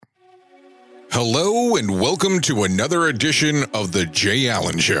Hello and welcome to another edition of The Jay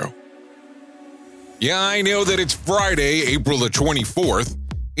Allen Show. Yeah, I know that it's Friday, April the 24th,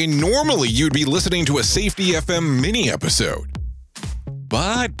 and normally you'd be listening to a Safety FM mini episode.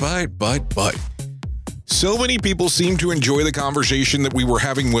 But, so many people seem to enjoy the conversation that we were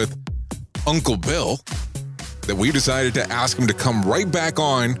having with Uncle Bill that we decided to ask him to come right back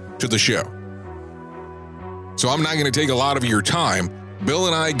on to the show. So I'm not going to take a lot of your time. Bill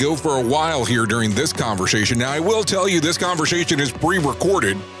and I go for a while here during this conversation. Now, I will tell you this conversation is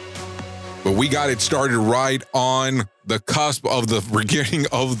pre-recorded, but we got it started right on the cusp of the beginning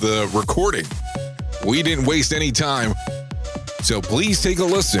of the recording. We didn't waste any time. So please take a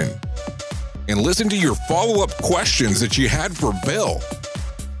listen and listen to your follow-up questions that you had for Bill.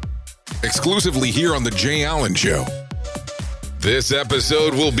 Exclusively here on The Jay Allen Show. This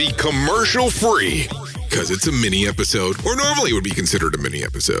episode will be commercial-free because it's a mini episode, or normally it would be considered a mini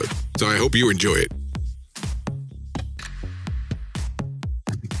episode. So I hope you enjoy it.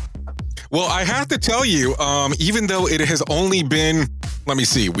 Well, I have to tell you, even though it has only been, let me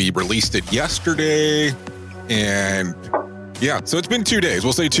see, we released it yesterday, and yeah, so it's been 2 days.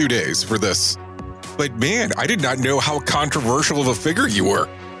 We'll say 2 days for this. But man, I did not know how controversial of a figure you were.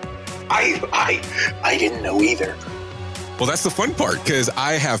 I didn't know either. Well, that's the fun part, because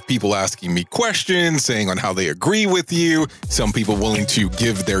I have people asking me questions, saying on how they agree with you. Some people willing to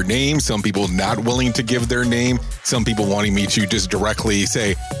give their name, some people not willing to give their name, some people wanting me to just directly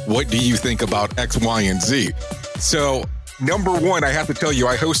say, what do you think about X, Y, and Z? So, number one, I have to tell you,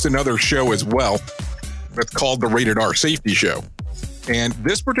 I host another show as well that's called the Rated R Safety Show. And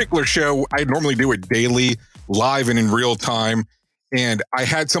this particular show, I normally do it daily, live and in real time. And I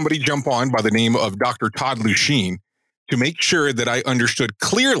had somebody jump on by the name of Dr. Todd Lichine to make sure that I understood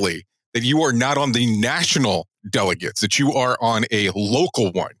clearly that you are not on the national delegates, that you are on a local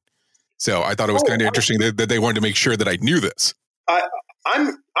one. So I thought it was kind of interesting that they wanted to make sure that I knew this.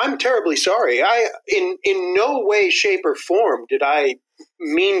 I'm terribly sorry. I in no way, shape, or form did I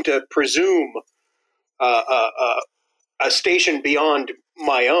mean to presume a station beyond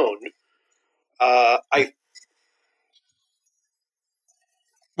my own.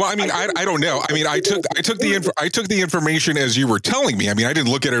 Well, I mean, I don't know. I mean, I took the information as you were telling me. I mean, I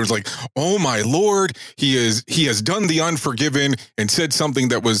didn't look at it. It was like, oh my Lord, he has done the Unforgiven and said something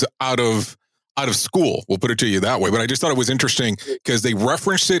that was out of school. We'll put it to you that way. But I just thought it was interesting because they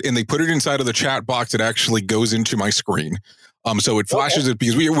referenced it and they put it inside of the chat box. It actually goes into my screen. So it flashes it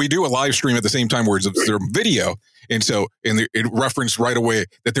because we do a live stream at the same time where it's a video. And so it referenced right away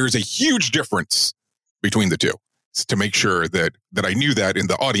that there's a huge difference between the two, to make sure that I knew that and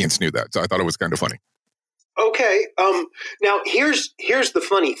the audience knew that. So I thought it was kind of funny. Okay. Now here's the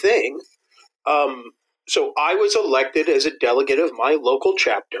funny thing. So I was elected as a delegate of my local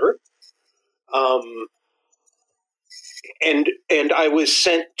chapter. And I was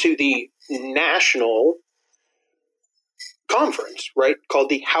sent to the national conference, right? Called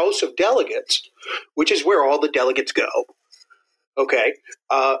the House of Delegates, which is where all the delegates go. Okay.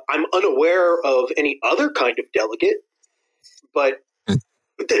 I'm unaware of any other kind of delegate, but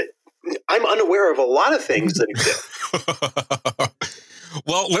I'm unaware of a lot of things that exist.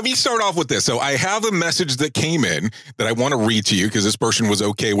 Well, let me start off with this. So I have a message that came in that I want to read to you because this person was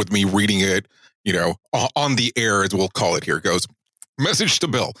okay with me reading it, on the air, as we'll call it here. It goes, message to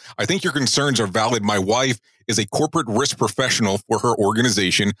Bill. I think your concerns are valid. My wife is a corporate risk professional for her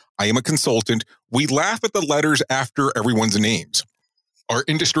organization. I am a consultant. We laugh at the letters after everyone's names. Our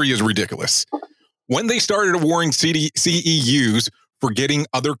industry is ridiculous. When they started awarding CEUs for getting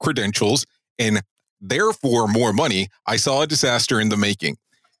other credentials and therefore more money, I saw a disaster in the making.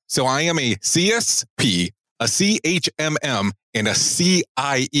 So I am a CSP, a CHMM, and a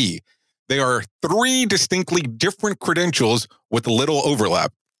CIE. They are three distinctly different credentials with a little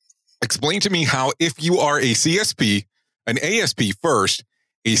overlap. Explain to me how, if you are a CSP, an ASP first,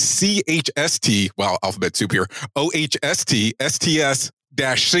 a CHST, well, alphabet soup here, OHST,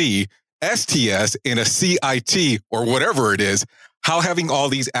 STS-C, STS, and a CIT, or whatever it is, how having all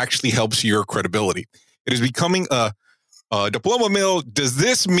these actually helps your credibility. It is becoming a diploma mill. Does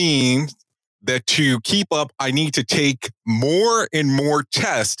this mean that to keep up, I need to take more and more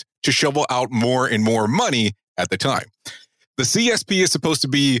tests to shovel out more and more money at the time? The CSP is supposed to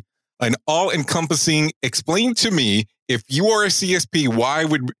be an all-encompassing. Explain to me, if you are a CSP, why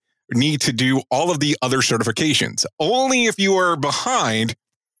would need to do all of the other certifications? Only if you are behind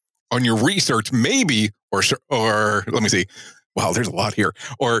on your research, maybe, or let me see. Wow, there's a lot here.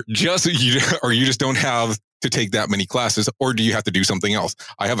 Or you just don't have to take that many classes, or do you have to do something else?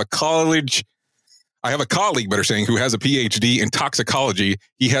 I have a college I have a colleague, better saying, who has a PhD in toxicology.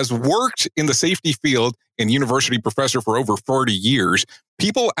 He has worked in the safety field and university professor for over 40 years.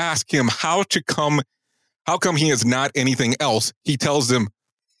 People ask him how come he is not anything else. He tells them,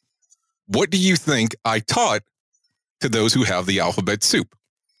 what do you think I taught to those who have the alphabet soup?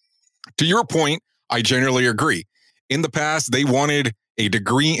 To your point, I generally agree. In the past, they wanted a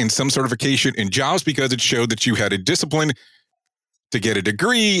degree in some certification in jobs because it showed that you had a discipline to get a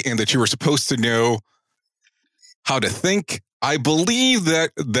degree and that you were supposed to know how to think. I believe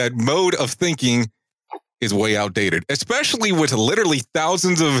that mode of thinking is way outdated, especially with literally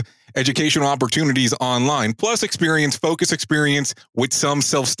thousands of educational opportunities online, plus focus experience with some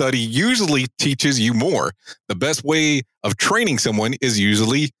self-study usually teaches you more. The best way of training someone is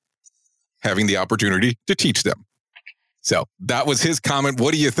usually having the opportunity to teach them. So that was his comment.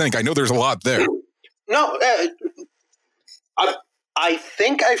 What do you think? I know there's a lot there. No, I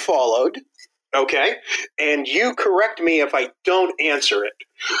think I followed. Okay. And you correct me if I don't answer it.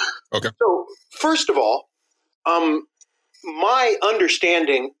 Okay. So first of all, my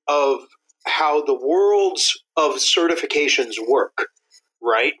understanding of how the worlds of certifications work,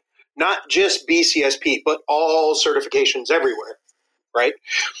 right? Not just BCSP, but all certifications everywhere, right?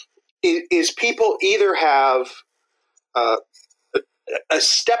 Is people either have a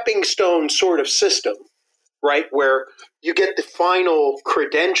stepping stone sort of system, right? Where you get the final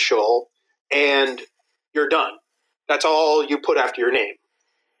credential and you're done. That's all you put after your name.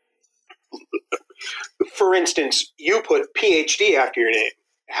 For instance, you put PhD after your name.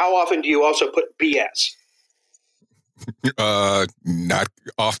 How often do you also put BS? Not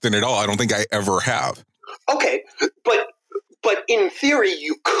often at all. I don't think I ever have. Okay, but in theory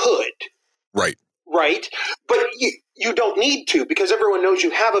you could. Right. Right? But you don't need to because everyone knows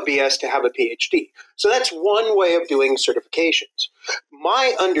you have a BS to have a PhD. So that's one way of doing certifications.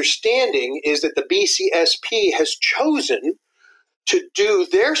 My understanding is that the BCSP has chosen to do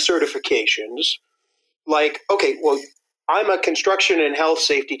their certifications like, okay, well, I'm a construction and health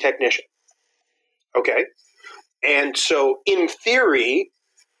safety technician. Okay? And so in theory,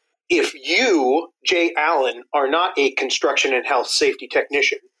 if you, Jay Allen, are not a construction and health safety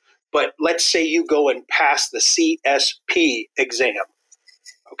technician, but let's say you go and pass the CSP exam,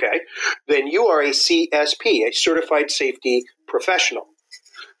 okay, then you are a CSP, a certified safety professional.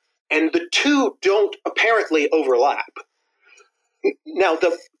 And the two don't apparently overlap. Now,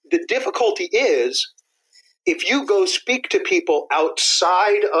 the difficulty is if you go speak to people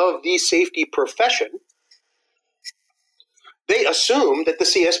outside of the safety profession, they assume that the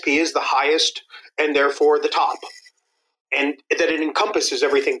CSP is the highest and therefore the top, and that it encompasses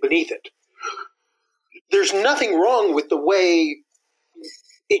everything beneath it. There's nothing wrong with the way,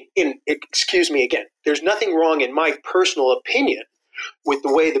 excuse me again, there's nothing wrong in my personal opinion with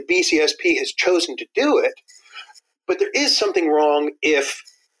the way the BCSP has chosen to do it, but there is something wrong if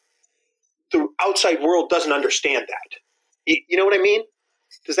the outside world doesn't understand that. You know what I mean?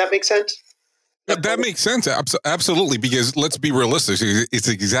 Does that make sense? That makes sense. Absolutely. Because let's be realistic. It's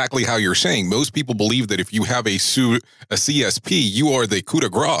exactly how you're saying. Most people believe that if you have a CSP, you are the coup de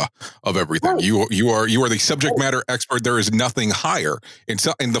grace of everything. Right. You are the subject matter expert. There is nothing higher. And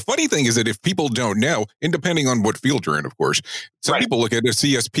the funny thing is that if people don't know, and depending on what field you're in, of course, some people look at a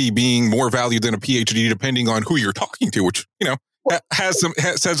CSP being more valued than a PhD, depending on who you're talking to, which, has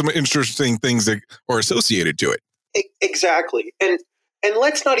some interesting things that are associated to it. Exactly. And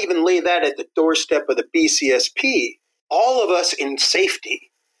let's not even lay that at the doorstep of the BCSP. All of us in safety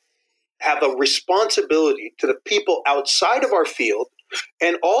have a responsibility to the people outside of our field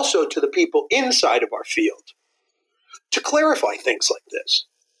and also to the people inside of our field to clarify things like this.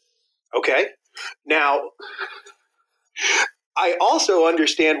 Okay? Now, I also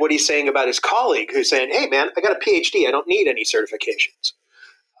understand what he's saying about his colleague who's saying, hey, man, I got a PhD. I don't need any certifications.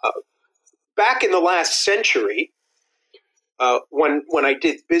 Back in the last century, when I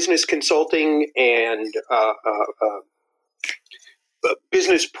did business consulting and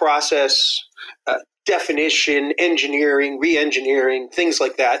business process definition, engineering, re-engineering, things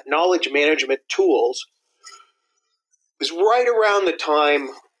like that, knowledge management tools, it was right around the time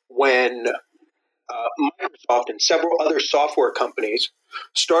when Microsoft and several other software companies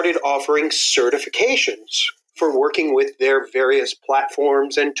started offering certifications for working with their various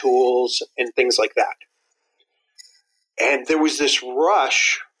platforms and tools and things like that. And there was this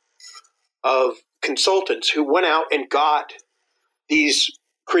rush of consultants who went out and got these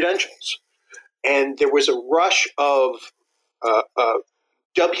credentials. And there was a rush of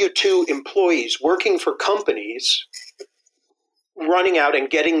W-2 employees working for companies running out and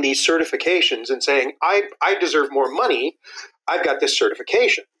getting these certifications and saying, I deserve more money. I've got this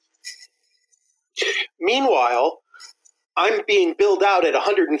certification. Meanwhile, I'm being billed out at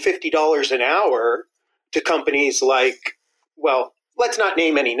 $150 an hour to companies like, well, let's not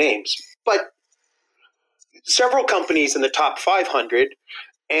name any names, but several companies in the top 500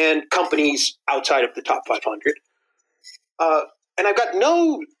 and companies outside of the top 500. And I've got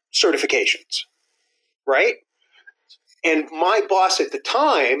no certifications, right? And my boss at the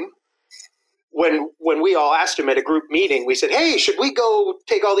time, when we all asked him at a group meeting, we said, hey, should we go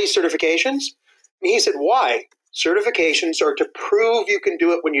take all these certifications? And he said, why? Certifications are to prove you can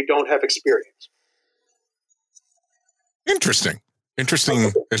do it when you don't have experience. Interesting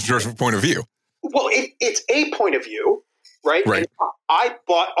as your point of view. Well, it's a point of view, right? Right. And I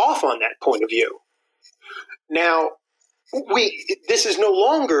bought off on that point of view. Now, this is no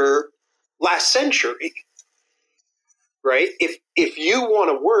longer last century, right? If you want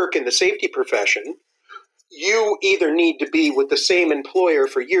to work in the safety profession, you either need to be with the same employer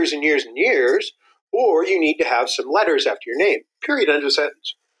for years and years and years, or you need to have some letters after your name. Period. End of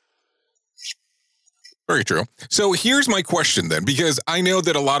sentence. Very true. So here's my question then, because I know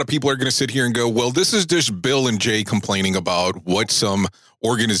that a lot of people are going to sit here and go, well, this is just Bill and Jay complaining about what some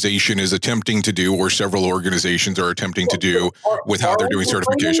organization is attempting to do, or several organizations are attempting to do with how they're doing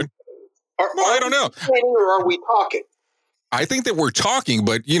certification. I don't know. Or are we talking? I think that we're talking,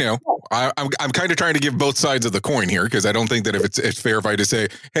 but I'm kind of trying to give both sides of the coin here, because I don't think that if it's fair if I just say,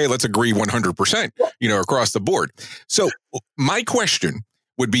 hey, let's agree 100%, across the board. So my question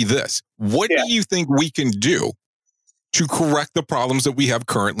would be this: what do you think we can do to correct the problems that we have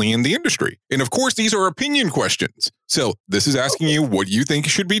currently in the industry? And of course, these are opinion questions. So this is asking you what you think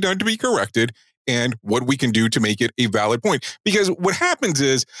should be done to be corrected, and what we can do to make it a valid point. Because what happens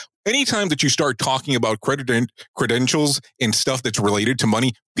is, anytime that you start talking about credentials and stuff that's related to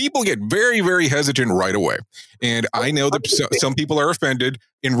money, people get very, very hesitant right away. And I know that some people are offended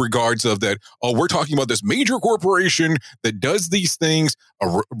in regards of that, oh, we're talking about this major corporation that does these things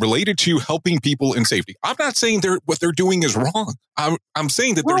related to helping people in safety. I'm not saying what they're doing is wrong. I'm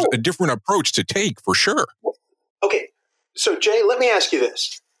saying that there's a different approach to take, for sure. Okay. So, Jay, let me ask you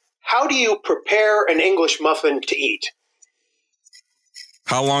this. How do you prepare an English muffin to eat?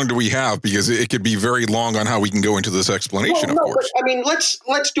 How long do we have? Because it could be very long on how we can go into this explanation, of course. But, I mean, let's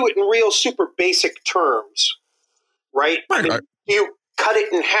do it in real super basic terms, right? You cut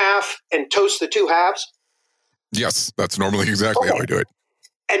it in half and toast the two halves? Yes, that's normally exactly how I do it.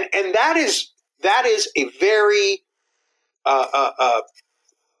 And that is a very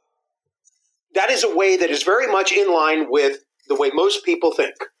that is a way that is very much in line with the way most people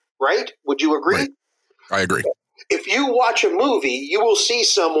think, right? Would you agree? Right. I agree. If you watch a movie, you will see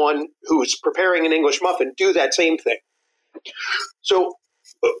someone who's preparing an English muffin do that same thing. So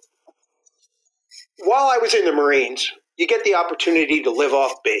while I was in the Marines, you get the opportunity to live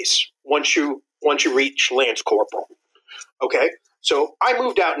off base once you reach Lance Corporal. Okay? So I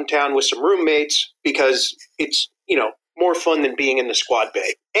moved out in town with some roommates because it's, more fun than being in the squad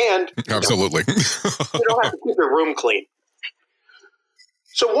bay. And absolutely. You don't have to keep your room clean.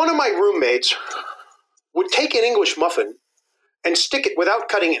 So one of my roommates would take an English muffin and stick it, without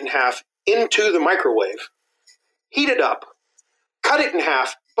cutting it in half, into the microwave, heat it up, cut it in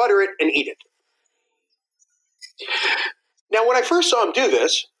half, butter it, and eat it. Now, when I first saw him do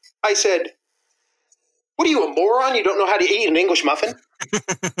this, I said, what are you, a moron? You don't know how to eat an English muffin?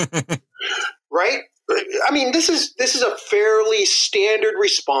 Right? I mean, this is a fairly standard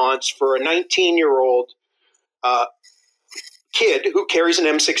response for a 19-year-old kid who carries an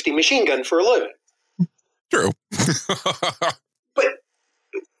M60 machine gun for a living. True. But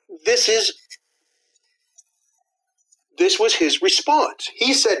this was his response.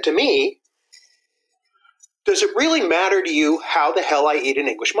 He said to me, does it really matter to you how the hell I eat an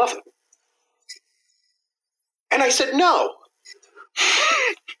English muffin? And I said, no.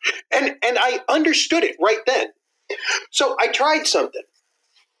 and I understood it right then. So I tried something.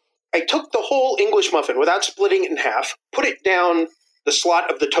 I took the whole English muffin without splitting it in half, put it down the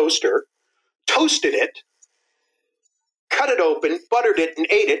slot of the toaster, toasted it, cut it open, buttered it, and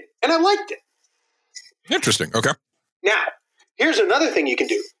ate it, and I liked it. Interesting. Okay. Now, here's another thing you can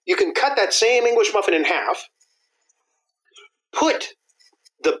do. You can cut that same English muffin in half, put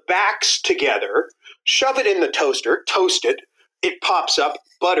the backs together, shove it in the toaster, toast it, it pops up,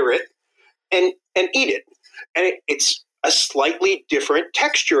 butter it, and eat it. And it's a slightly different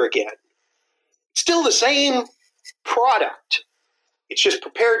texture again. Still the same product. It's just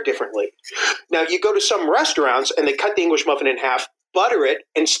prepared differently. Now, you go to some restaurants and they cut the English muffin in half, butter it,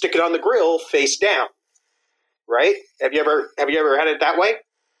 and stick it on the grill face down. Right? Have you ever had it that way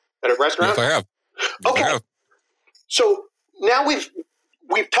at a restaurant? Yes, I have. Okay. I have. So now we've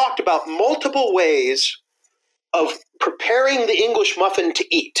we've talked about multiple ways of preparing the English muffin to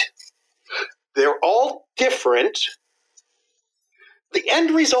eat. They're all different. The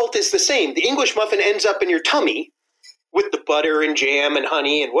end result is the same. The English muffin ends up in your tummy with the butter and jam and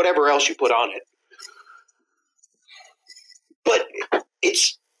honey and whatever else you put on it. But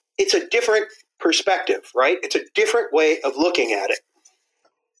it's a different perspective, right? It's a different way of looking at it.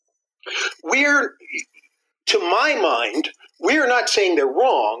 To my mind, we're not saying they're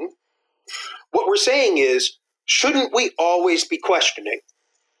wrong. What we're saying is, shouldn't we always be questioning?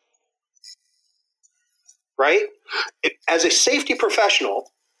 Right? As a safety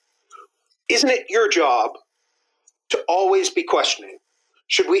professional, isn't it your job to always be questioning?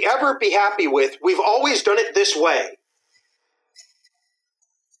 Should we ever be happy with, we've always done it this way?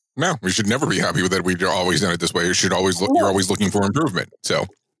 No, we should never be happy with it. We've always done it this way. You should always you're always looking for improvement. So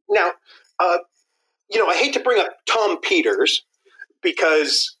now, I hate to bring up Tom Peters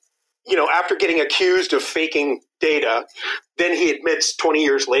because, after getting accused of faking data, then he admits 20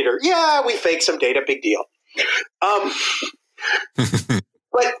 years later, yeah, we faked some data, big deal.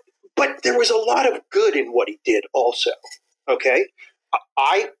 But there was a lot of good in what he did also. Okay.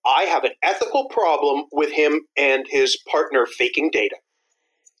 I have an ethical problem with him and his partner faking data.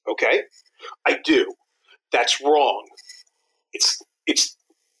 Okay. I do. That's wrong. It's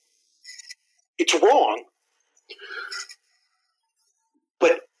wrong.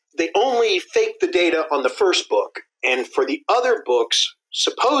 But they only faked the data on the first book. And for the other books,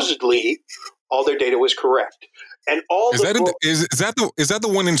 supposedly all their data was correct. And all is that the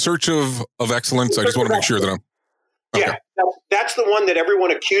one In Search of Excellence? I just want to make sure that I'm okay. Yeah, that's the one that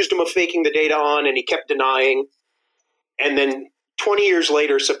everyone accused him of faking the data on, and he kept denying. And then 20 years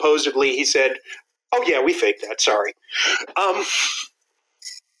later, supposedly, he said, "Oh yeah, we faked that. Sorry."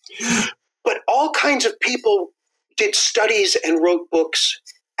 But all kinds of people did studies and wrote books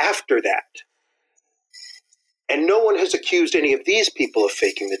after that, and no one has accused any of these people of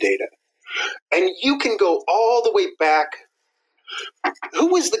faking the data. And you can go all the way back. Who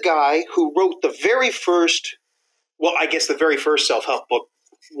was the guy who wrote the very first, well, I guess the very first self-help book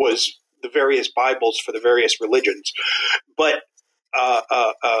was the various Bibles for the various religions. But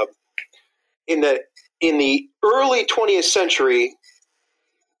in the early 20th century,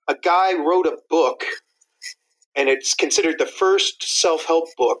 a guy wrote a book, and it's considered the first self-help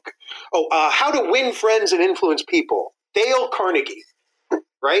book. How to Win Friends and Influence People. Dale Carnegie,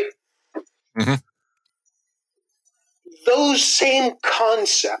 right? Mm-hmm. Those same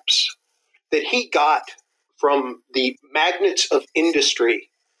concepts that he got from the magnates of industry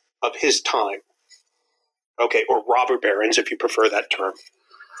of his time, okay, or robber barons, if you prefer that term,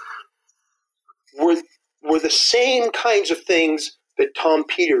 were the same kinds of things that Tom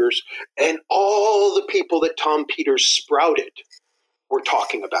Peters and all the people that Tom Peters sprouted were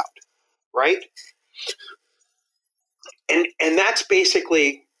talking about, right? And that's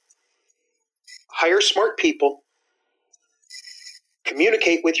basically hire smart people,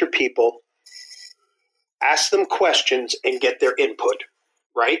 communicate with your people, ask them questions, and get their input,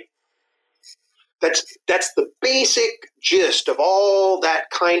 right? That's the basic gist of all that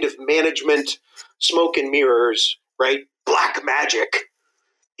kind of management smoke and mirrors, right? Black magic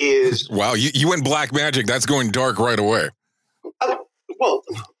is... Wow, you went black magic. That's going dark right away. Well,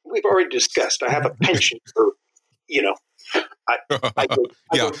 we've already discussed. I have a penchant for, I go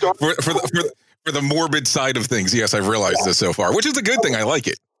for the morbid side of things. Yes, I've realized this so far, which is a good thing. I like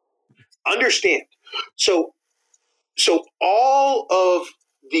it. Understand. So all of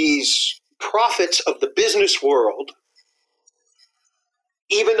these prophets of the business world,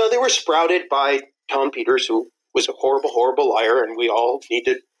 even though they were sprouted by Tom Peters, who was a horrible, horrible liar, and we all need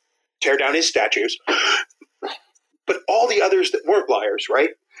to tear down his statues, but all the others that weren't liars,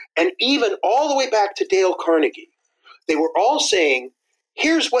 right? And even all the way back to Dale Carnegie, they were all saying,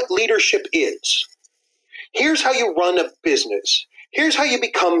 here's what leadership is. Here's how you run a business. Here's how you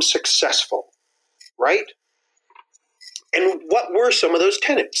become successful, right? And what were some of those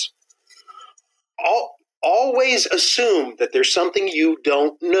tenets? Always assume that there's something you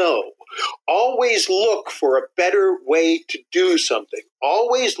don't know. Always look for a better way to do something.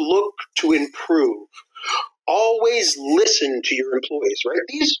 Always look to improve. Always listen to your employees, right?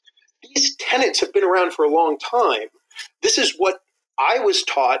 These tenets have been around for a long time. This is what I was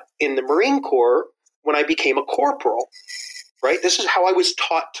taught in the Marine Corps when I became a corporal, right? This is how I was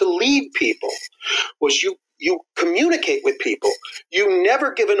taught to lead people, was you communicate with people. You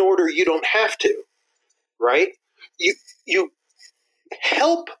never give an order you don't have to, right? You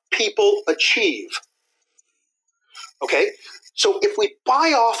help people achieve. Okay? So if we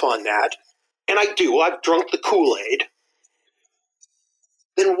buy off on that, and I do, I've drunk the Kool-Aid,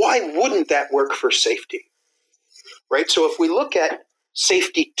 then why wouldn't that work for safety? Right? So if we look at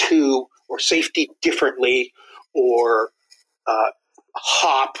safety 2 or safety differently or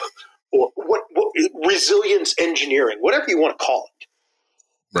HOP or what resilience engineering, whatever you want to call it.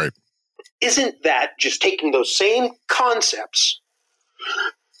 Right. Isn't that just taking those same concepts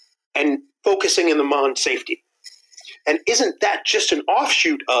and focusing them on safety? And isn't that just an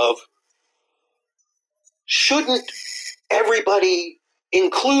offshoot of, shouldn't everybody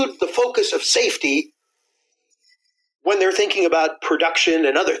include the focus of safety when they're thinking about production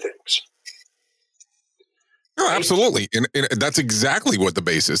and other things? No, absolutely. And that's exactly what the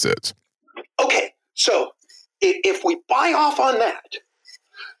basis is. Okay, so if we buy off on that,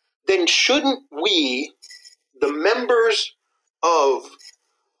 then shouldn't we, the members of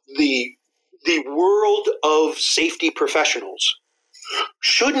the world of safety professionals,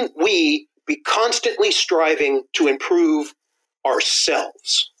 shouldn't we be constantly striving to improve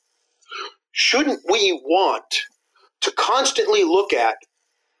ourselves? Shouldn't we want to constantly look at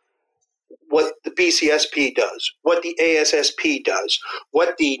what the BCSP does, what the ASSP does,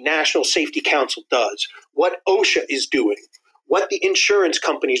 what the National Safety Council does, what OSHA is doing, what the insurance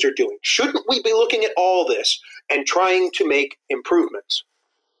companies are doing? Shouldn't we be looking at all this and trying to make improvements?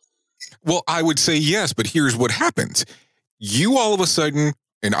 Well, I would say yes, but here's what happens. You all of a sudden,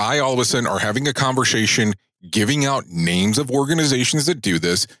 and I all of a sudden are having a conversation, giving out names of organizations that do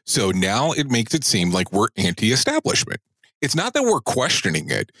this. So now it makes it seem like we're anti-establishment. It's not that we're questioning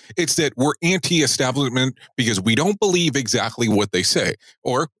it. It's that we're anti-establishment because we don't believe exactly what they say.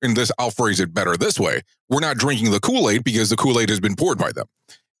 Or, in this, I'll phrase it better this way. We're not drinking the Kool-Aid because the Kool-Aid has been poured by them.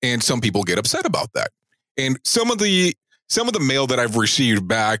 And some people get upset about that. And some of the mail that I've received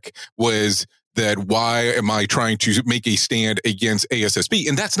back was that, why am I trying to make a stand against ASSP?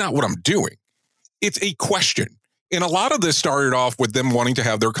 And that's not what I'm doing. It's a question. And a lot of this started off with them wanting to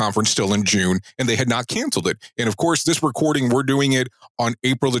have their conference still in June, and they had not canceled it. And of course, this recording, we're doing it on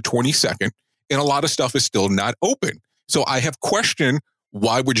April the 22nd, and a lot of stuff is still not open. So I have questioned,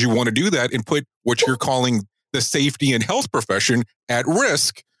 why would you want to do that and put what you're calling the safety and health profession at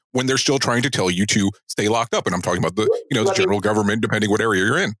risk when they're still trying to tell you to stay locked up? And I'm talking about the general government, depending what area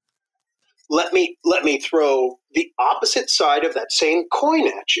you're in. Let me throw the opposite side of that same coin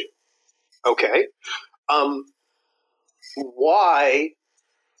at you. Okay. Why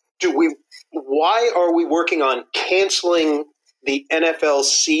are we working on canceling the NFL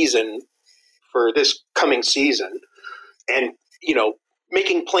season for this coming season and,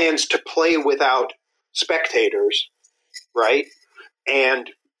 making plans to play without spectators, right? And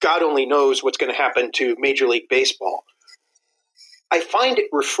God only knows what's going to happen to Major League Baseball. I find it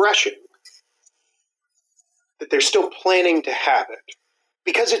refreshing that they're still planning to have it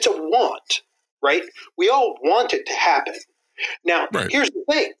because it's a want, right? We all want it to happen. Now, right. Here's the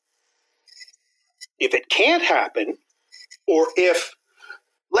thing. If it can't happen, or if,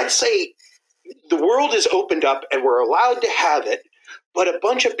 let's say, the world is opened up and we're allowed to have it, but a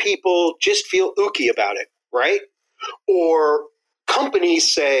bunch of people just feel ooky about it, right? Or companies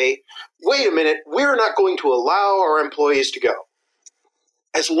say, wait a minute, we're not going to allow our employees to go.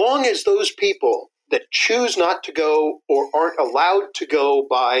 As long as those people that choose not to go or aren't allowed to go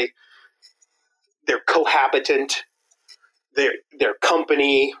by their cohabitant, their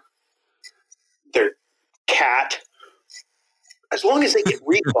company, their cat, as long as they get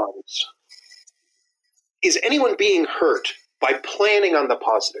refunds, is anyone being hurt by planning on the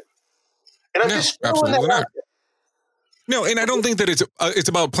positive? And I'm just throwing that out there. No, and I don't think that it's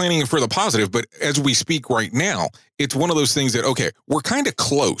about planning for the positive, but as we speak right now, it's one of those things that, okay, we're kind of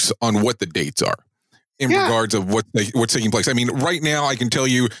close on what the dates are in regards of what's taking place. I mean, right now, I can tell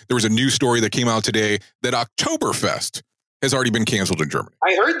you there was a news story that came out today that Oktoberfest has already been canceled in Germany.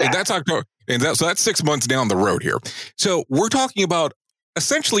 I heard that. And that's October. So that's 6 months down the road here. So we're talking about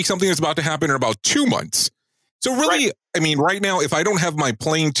essentially something that's about to happen in about 2 months. So really, right. I mean, right now, if I don't have my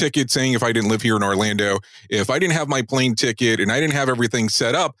plane ticket saying if I didn't live here in Orlando, if I didn't have my plane ticket and I didn't have everything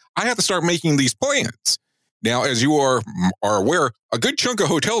set up, I have to start making these plans. Now, as you are aware, a good chunk of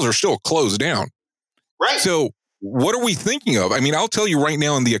hotels are still closed down. Right. So what are we thinking of? I mean, I'll tell you right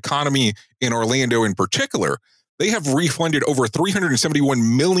now, in the economy in Orlando in particular, they have refunded over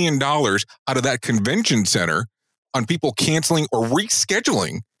 $371 million out of that convention center on people canceling or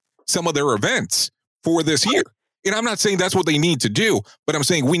rescheduling some of their events for this year. And I'm not saying that's what they need to do, but I'm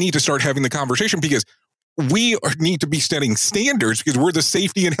saying we need to start having the conversation because we need to be setting standards because we're the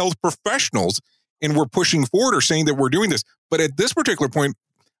safety and health professionals and we're pushing forward or saying that we're doing this. But at this particular point,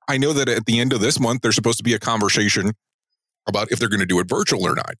 I know that at the end of this month, there's supposed to be a conversation about if they're going to do it virtual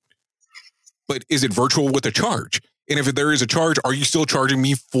or not. But is it virtual with a charge? And if there is a charge, are you still charging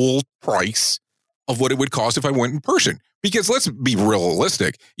me full price of what it would cost if I went in person? Because let's be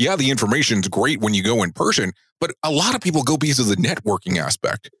realistic. Yeah, the information's great when you go in person, but a lot of people go because of the networking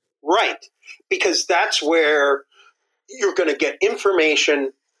aspect. Right. Because that's where you're going to get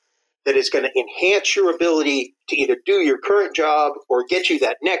information that is going to enhance your ability to either do your current job or get you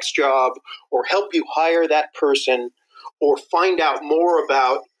that next job or help you hire that person or find out more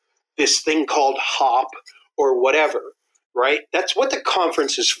about this thing called HOP or whatever, right? That's what the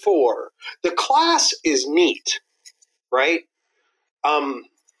conference is for. The class is neat, right?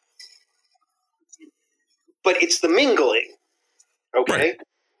 But it's the mingling, okay? Right.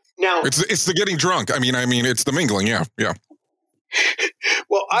 Now it's the getting drunk. I mean, it's the mingling. Yeah.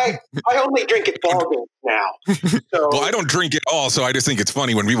 Well, I only drink at ball games now. So. Well, I don't drink at all, so I just think it's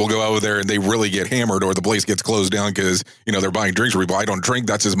funny when people go out there and they really get hammered or the place gets closed down because, they're buying drinks for people. I don't drink.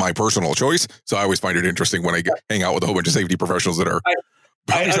 That's just my personal choice. So I always find it interesting when I hang out with a whole bunch of safety professionals that are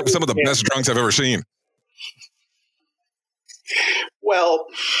some of the best drunks I've ever seen. Well,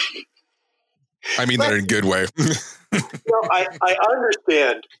 I mean that in a good way. Well, I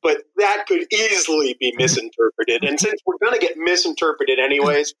understand, but that could easily be misinterpreted. And since we're going to get misinterpreted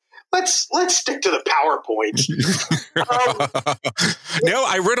anyways, let's stick to the PowerPoint. No,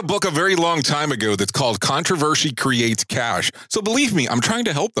 I read a book a very long time ago that's called Controversy Creates Cash. So believe me, I'm trying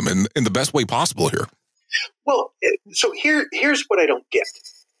to help them in the best way possible here. Well, so here's what I don't get.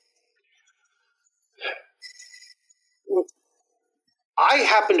 I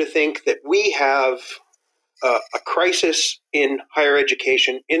happen to think that we have a crisis in higher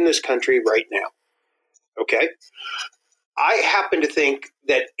education in this country right now. Okay? I happen to think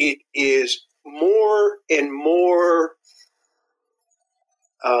that it is more and more,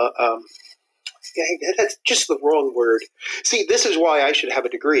 that's just the wrong word. See, this is why I should have a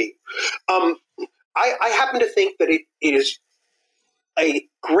degree. I happen to think that it is a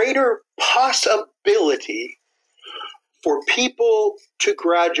greater possibility for people to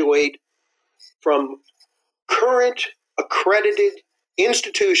graduate from current accredited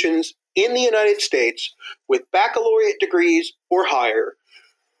institutions in the United States with baccalaureate degrees or higher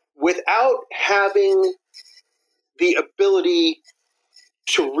without having the ability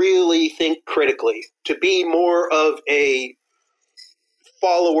to really think critically, to be more of a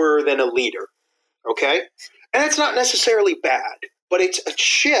follower than a leader. Okay? And it's not necessarily bad, but it's a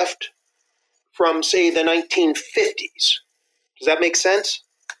shift from, say, the 1950s. Does that make sense?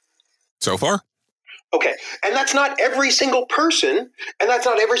 So far? Okay. And that's not every single person, and that's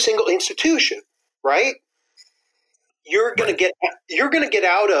not every single institution, right? You're going to get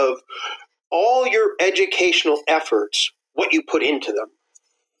out of all your educational efforts what you put into them.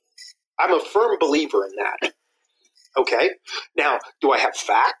 I'm a firm believer in that. Okay? Now, do I have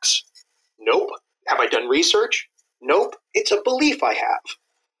facts? Nope. Have I done research? Nope. It's a belief I have,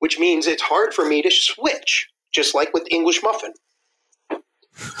 which means it's hard for me to switch, just like with English muffin.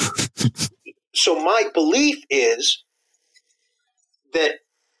 So my belief is that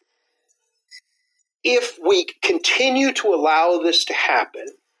if we continue to allow this to happen,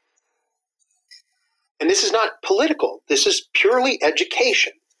 and this is not political, this is purely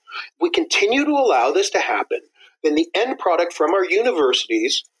education, we continue to allow this to happen, then the end product from our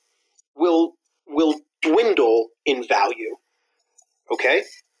universities will dwindle in value. Okay?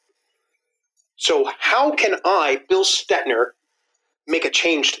 So how can I, Bill Stettiner, make a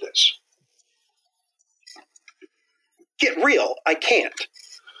change to this? Get real, I can't.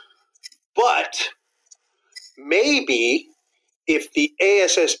 But maybe if the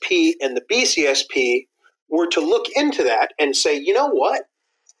ASSP and the BCSP were to look into that and say, you know what?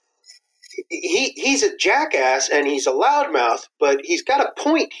 He's a jackass and he's a loudmouth, but he's got a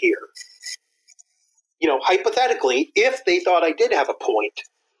point here. Hypothetically, if they thought I did have a point.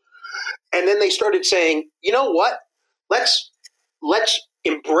 And then they started saying, you know what? Let's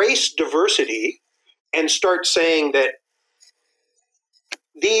embrace diversity and start saying that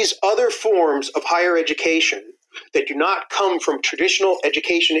these other forms of higher education that do not come from traditional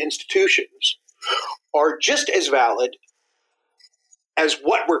education institutions are just as valid as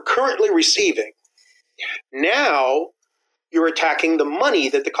what we're currently receiving. Now you're attacking the money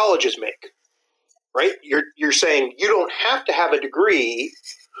that the colleges make, right? You're saying you don't have to have a degree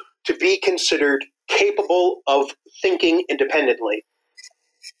to be considered capable of thinking independently.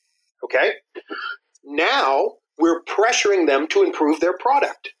 Okay? Now we're pressuring them to improve their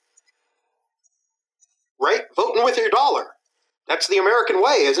product. Right? Voting with your dollar. That's the American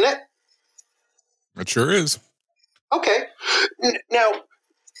way, isn't it? It sure is. Okay. Now,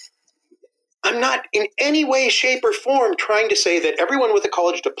 I'm not in any way, shape, or form trying to say that everyone with a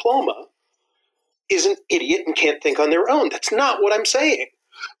college diploma is an idiot and can't think on their own. That's not what I'm saying.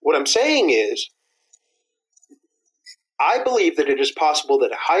 What I'm saying is, I believe that it is possible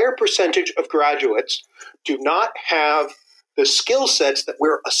that a higher percentage of graduates do not have the skill sets that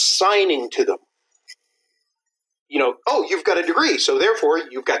we're assigning to them. You know, oh, you've got a degree, so therefore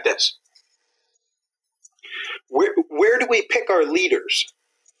you've got this. Where do we pick our leaders?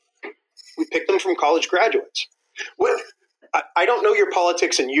 We pick them from college graduates. I don't know your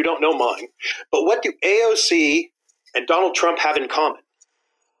politics and you don't know mine, but what do AOC and Donald Trump have in common?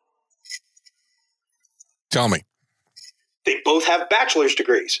 Tell me. They both have bachelor's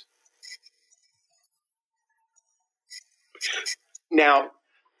degrees. Now,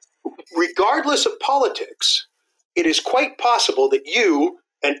 regardless of politics, it is quite possible that you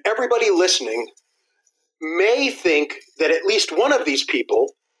and everybody listening may think that at least one of these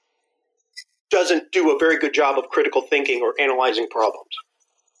people doesn't do a very good job of critical thinking or analyzing problems.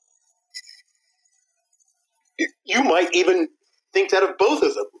 You might even think that of both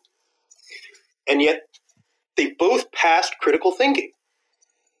of them. And yet, they both passed critical thinking.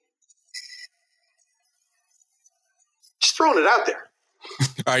 Just throwing it out there.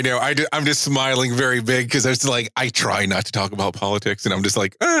 I know. I'm just smiling very big because I was like, I try not to talk about politics, and I'm just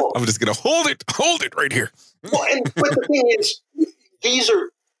like, I'm just going to hold it right here. Well, but the thing is, these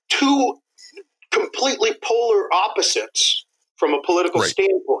are two completely polar opposites from a political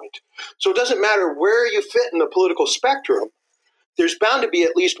standpoint. So it doesn't matter where you fit in the political spectrum. There's bound to be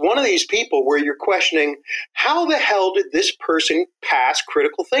at least one of these people where you're questioning, how the hell did this person pass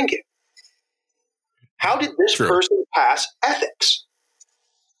critical thinking? How did this person pass ethics?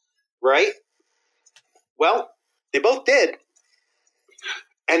 Right? Well, they both did.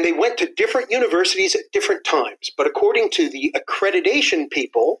 And they went to different universities at different times. But according to the accreditation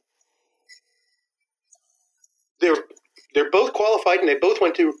people, they're both qualified and they both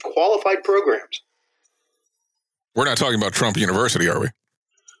went to qualified programs. We're not talking about Trump University, are we?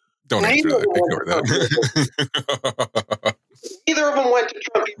 Don't answer that. Ignore that. Neither of them went to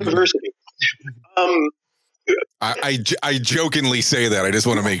Trump University. I jokingly say that. I just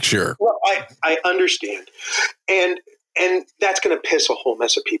want to make sure. Well, I understand. And that's going to piss a whole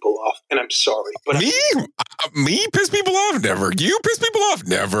mess of people off. And I'm sorry. But Me piss people off? Never. You piss people off?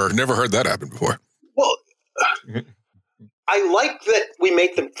 Never. Never heard that happen before. Well, I like that we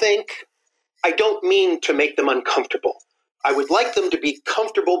make them think. I don't mean to make them uncomfortable. I would like them to be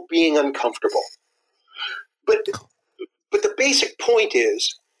comfortable being uncomfortable. But the basic point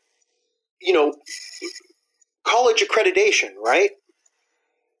is, you know, college accreditation, right?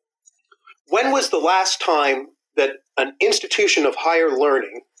 When was the last time that an institution of higher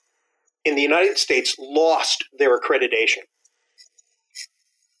learning in the United States lost their accreditation?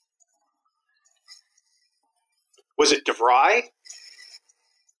 Was it DeVry?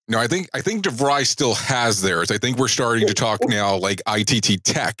 No, I think DeVry still has theirs. I think we're starting to talk now like ITT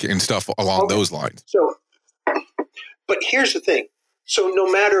Tech and stuff along those lines. So, but here's the thing. So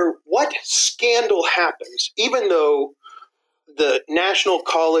no matter what scandal happens, even though the National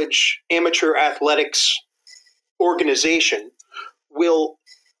College Amateur Athletics Organization will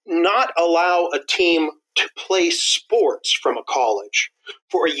not allow a team to play sports from a college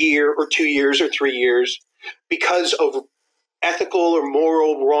for a year or 2 years or 3 years because of ethical or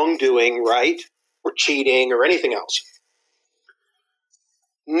moral wrongdoing, right? Or cheating or anything else.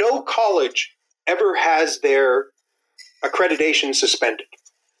 No college ever has their accreditation suspended.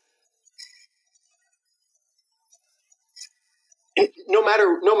 And no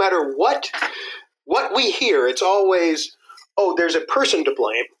matter what we hear, it's always, oh, there's a person to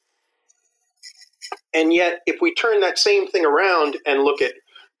blame. And yet, if we turn that same thing around and look at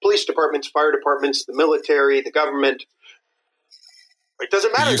police departments, fire departments, the military, the government, it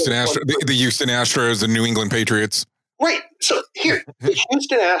doesn't matter. The Houston Astros, the New England Patriots. Right. So here, the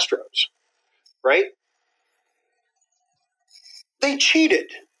Houston Astros, right? They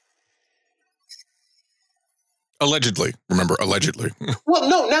cheated. Allegedly. Remember, allegedly. Well,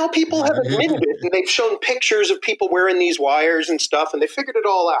 no, now people have admitted it, and they've shown pictures of people wearing these wires and stuff, and they figured it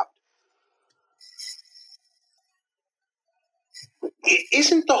all out.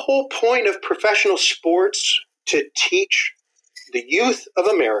 Isn't the whole point of professional sports to teach the youth of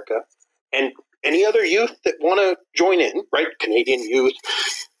America and any other youth that want to join in, right? Canadian youth,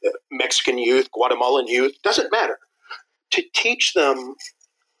 Mexican youth, Guatemalan youth, doesn't matter. To teach them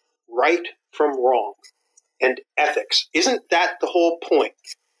right from wrong and ethics. Isn't that the whole point?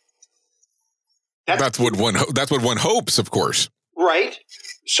 That's what one hopes, of course. Right?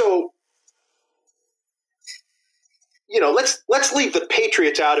 So, you know, let's leave the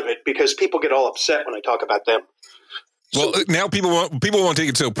Patriots out of it because people get all upset when I talk about them. Well, now people won't take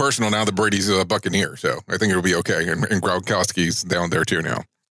it so personal now that Brady's a Buccaneer, so I think it'll be okay. And Gronkowski's down there too now.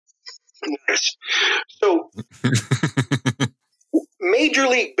 Nice. So, Major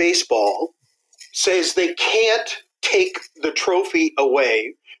League Baseball says they can't take the trophy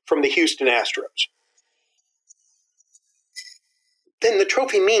away from the Houston Astros. Then the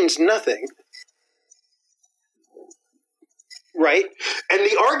trophy means nothing. Right? And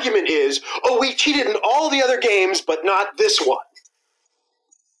the argument is, oh, we cheated in all the other games, but not this one.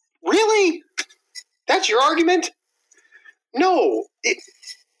 Really? That's your argument? No.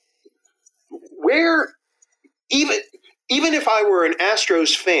 Even if I were an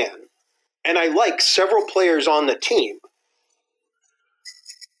Astros fan, and I like several players on the team,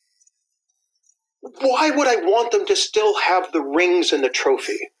 why would I want them to still have the rings and the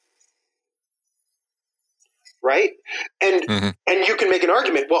trophy? Right? And you can make an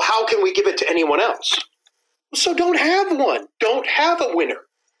argument, well, how can we give it to anyone else? So don't have one. Don't have a winner.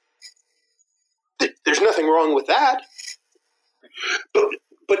 There's nothing wrong with that.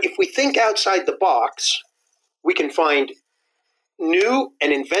 But if we think outside the box, we can find new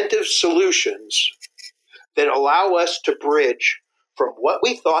and inventive solutions that allow us to bridge from what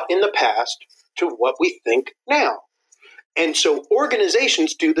we thought in the past to what we think now. And so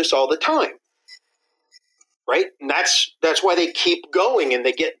organizations do this all the time. Right? And that's why they keep going and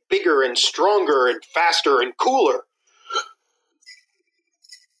they get bigger and stronger and faster and cooler.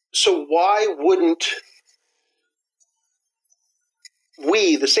 So why wouldn't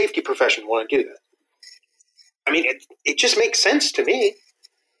we, the safety profession, want to do that? I mean, it just makes sense to me.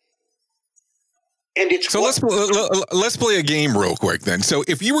 And it's so let's play a game real quick then. So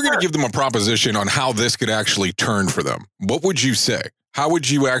if you were going to give them a proposition on how this could actually turn for them, what would you say? How would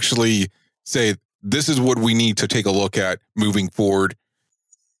you actually say, this is what we need to take a look at moving forward?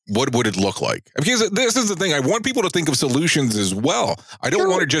 What would it look like? Because this is the thing. I want people to think of solutions as well. I don't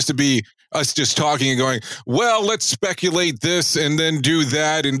want it just to be us just talking and going, well, let's speculate this and then do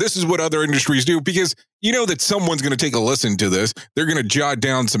that. And this is what other industries do. Because you know that someone's going to take a listen to this. They're going to jot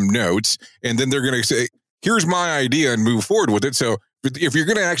down some notes and then they're going to say, here's my idea and move forward with it. So if you're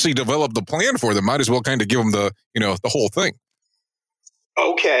going to actually develop the plan for them, might as well kind of give them the whole thing.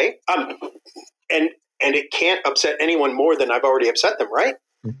 Okay. And it can't upset anyone more than I've already upset them, right?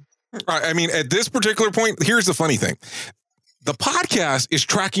 I mean, at this particular point, here's the funny thing. The podcast is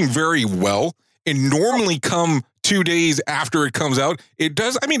tracking very well and normally come 2 days after it comes out. It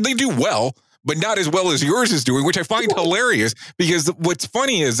does. I mean, they do well, but not as well as yours is doing, which I find hilarious because what's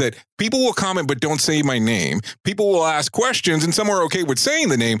funny is that people will comment but don't say my name. People will ask questions and some are okay with saying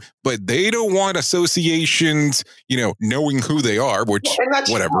the name, but they don't want associations, knowing who they are, which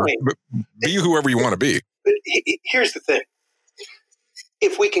whatever. Be whoever you want to be. But here's the thing.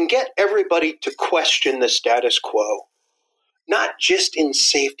 If we can get everybody to question the status quo, not just in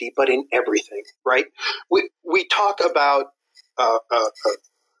safety, but in everything, right? We talk about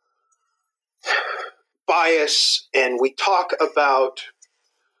bias and we talk about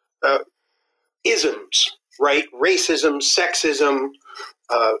isms, right? Racism, sexism,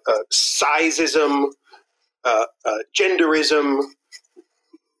 sizeism, genderism,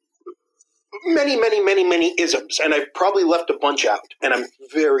 many isms. And I've probably left a bunch out, and I'm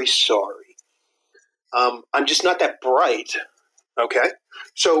very sorry. I'm just not that bright, okay?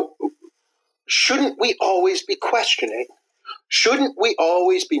 So shouldn't we always be questioning? Shouldn't we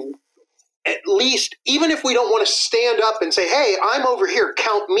always be, at least, even if we don't want to stand up and say, hey, I'm over here,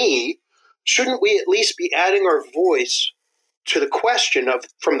 count me, shouldn't we at least be adding our voice to the question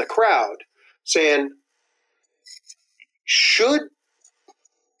from the crowd, saying, should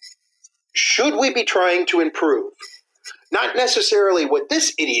we be trying to improve? Not necessarily what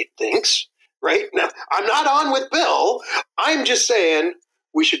this idiot thinks, right? Now, I'm not on with Bill. I'm just saying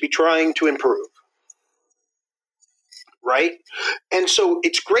we should be trying to improve, right? And so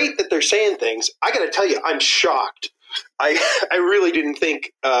it's great that they're saying things. I got to tell you, I'm shocked. I really didn't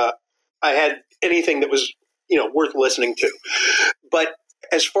think I had anything that was, worth listening to. But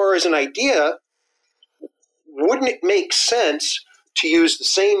as far as an idea, wouldn't it make sense to use the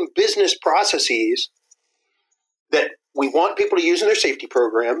same business processes that we want people to use in their safety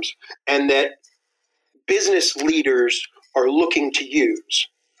programs and that business leaders are looking to use,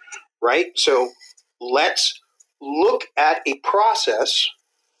 right? So let's look at a process,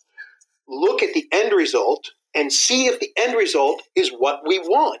 look at the end result, and see if the end result is what we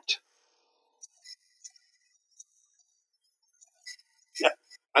want.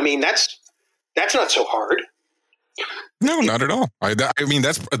 I mean, that's not so hard. No, not at all. I mean,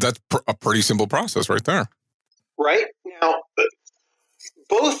 that's a pretty simple process right there. Right? Now,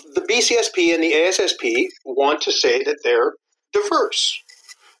 both the BCSP and the ASSP want to say that they're diverse,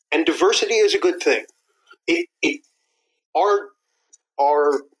 and diversity is a good thing.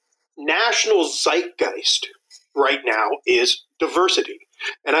 Our national zeitgeist right now is diversity,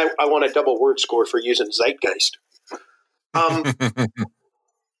 and I want a double word score for using zeitgeist.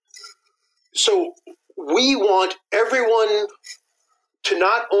 So we want everyone to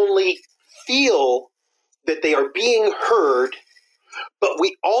not only feel that they are being heard, but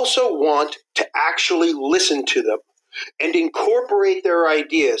we also want to actually listen to them and incorporate their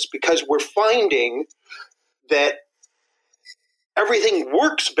ideas, because we're finding that everything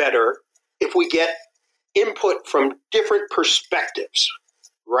works better if we get input from different perspectives,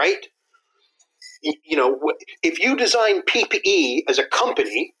 right? You know, if you design PPE as a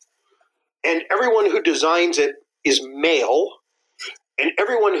company and everyone who designs it is male and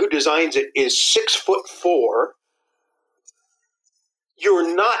everyone who designs it is 6'4",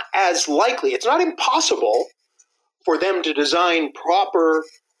 you're not as likely, it's not impossible for them to design proper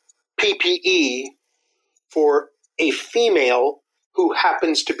PPE for a female who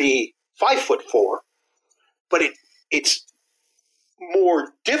happens to be 5'4", but it's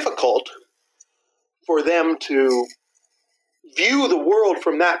more difficult for them to view the world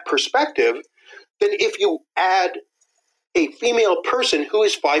from that perspective than if you add a female person who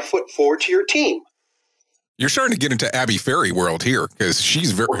is 5'4" to your team. You're starting to get into Abby Ferry world here, because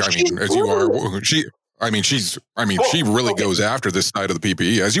she's very, as you are, she really goes after this side of the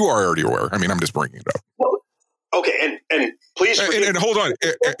PPE, as you are already aware. I mean, I'm just bringing it up. Well, okay, and please, and hold on,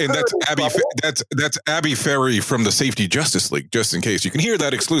 and that's Abby Ferry from the Safety Justice League, just in case. You can hear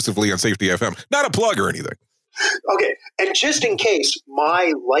that exclusively on Safety FM. Not a plug or anything. Okay, and just in case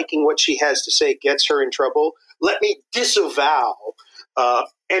my liking what she has to say gets her in trouble, let me disavow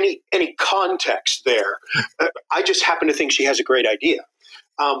any context there. I just happen to think she has a great idea.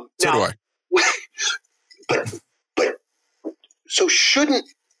 So do I. But so shouldn't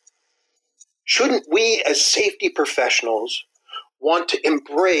we as safety professionals want to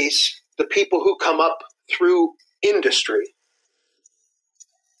embrace the people who come up through industry?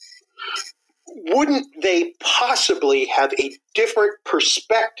 Wouldn't they possibly have a different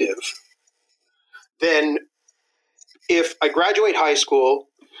perspective than if I graduate high school,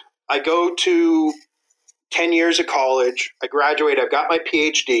 I go to 10 years of college, I graduate, I've got my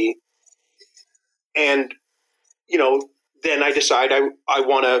PhD, and, you know, then I decide I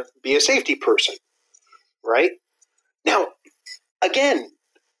want to be a safety person, right? Now, again,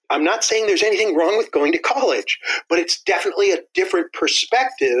 I'm not saying there's anything wrong with going to college, but it's definitely a different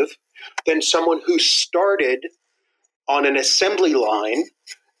perspective than someone who started on an assembly line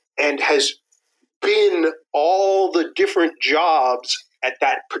and has been all the different jobs at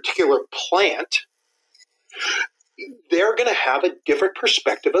that particular plant. They're going to have a different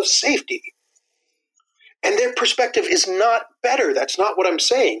perspective of safety. And their perspective is not better. That's not what I'm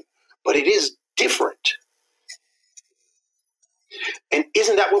saying. But it is different. And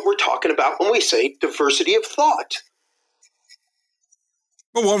isn't that what we're talking about when we say diversity of thought?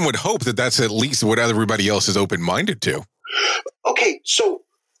 Well, one would hope that that's at least what everybody else is open-minded to. Okay, so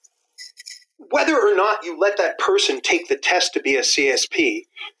whether or not you let that person take the test to be a CSP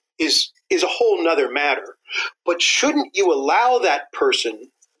is a whole nother matter. But shouldn't you allow that person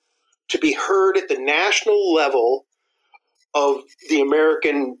to be heard at the national level of the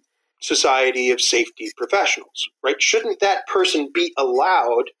American Society of Safety Professionals, right? Shouldn't that person be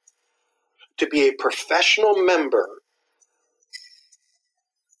allowed to be a professional member?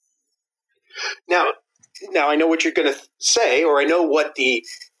 Now I know what you're going to say, or I know what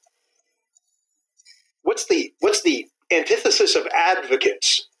what's the antithesis of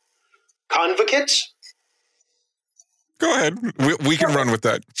advocates? Convocates? Go ahead. We can run with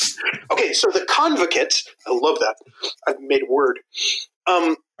that. Okay, so the convocates, I love that. I've made a word.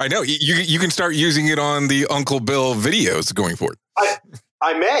 I know. You can start using it on the Uncle Bill videos going forward.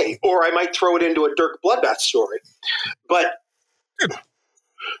 I may, or I might throw it into a Dirk Bloodbath story. But, good.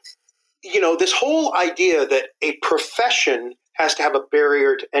 You know, this whole idea that a profession has to have a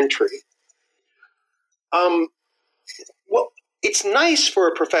barrier to entry. Well, it's nice for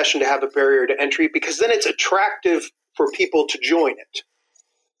a profession to have a barrier to entry because then it's attractive for people to join it.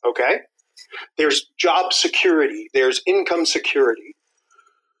 Okay? There's job security. There's income security.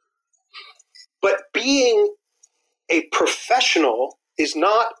 But being a professional is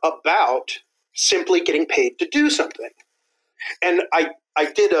not about simply getting paid to do something. And I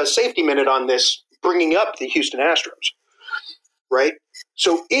did a safety minute on this, bringing up the Houston Astros, right?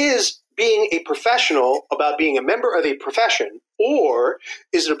 So is being a professional about being a member of a profession, or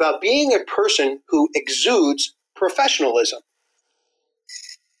is it about being a person who exudes professionalism?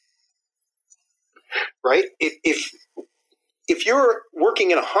 right? If you're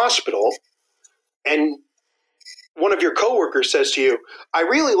working in a hospital and one of your coworkers says to you, I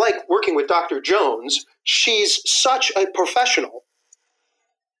really like working with Dr. Jones. She's such a professional.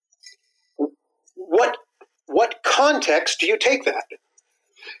 What context do you take that?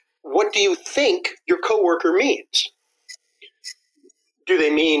 What do you think your coworker means? Do they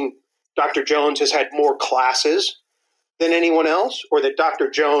mean Dr. Jones has had more classes than anyone else, or that Dr.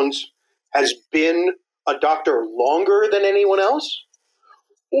 Jones has been a doctor longer than anyone else?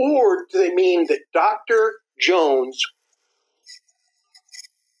 Or do they mean that Dr. Jones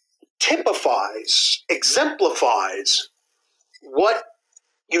typifies, exemplifies what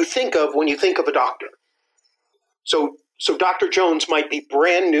you think of when you think of a doctor? So Dr. Jones might be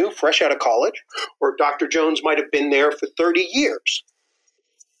brand new, fresh out of college, or Dr. Jones might have been there for 30 years.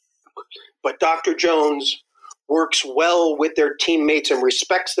 But Dr. Jones works well with their teammates and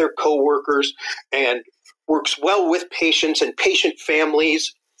respects their coworkers and works well with patients and patient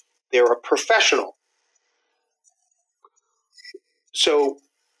families. They're a professional. So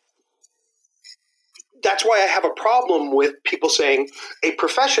that's why I have a problem with people saying a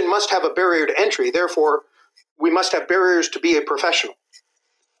profession must have a barrier to entry, therefore we must have barriers to be a professional.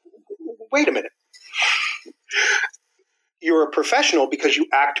 Wait a minute. You're a professional because you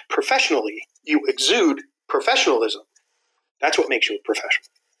act professionally. You exude professionalism. That's what makes you a professional.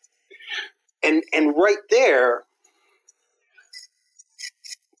 And right there,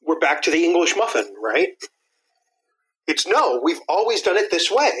 we're back to the English muffin, right? It's no, we've always done it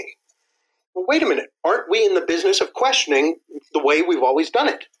this way. Well, wait a minute. Aren't we in the business of questioning the way we've always done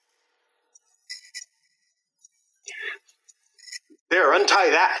it? There,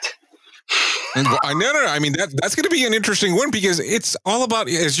 untie that. And no. I mean, that's going to be an interesting one because it's all about,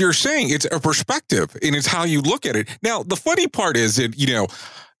 as you're saying, it's a perspective and it's how you look at it. Now, the funny part is that,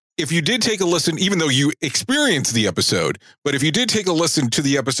 if you did take a listen, even though you experienced the episode, but if you did take a listen to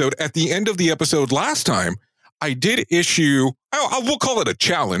the episode at the end of the episode last time, I did issue, we'll call it a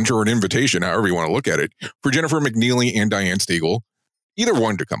challenge or an invitation, however you want to look at it, for Jennifer McNeely and Diane Stiegel, either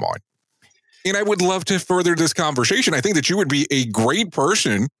one to come on. And I would love to further this conversation. I think that you would be a great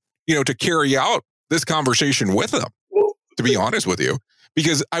person, to carry out this conversation with them, to be honest with you,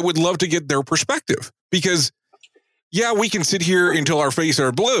 because I would love to get their perspective. Because, yeah, we can sit here until our faces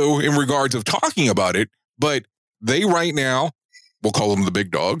are blue in regards of talking about it, but they right now, we'll call them the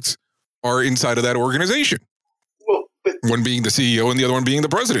big dogs, are inside of that organization. Well, but, one being the CEO and the other one being the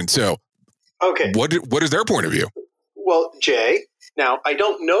president. So, okay, what is their point of view? Well, Jay, now I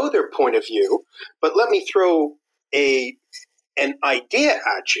don't know their point of view, but let me throw an idea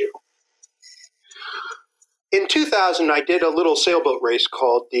at you. In 2000, I did a little sailboat race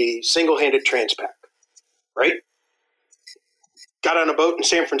called the Single-Handed Transpac, right? Got on a boat in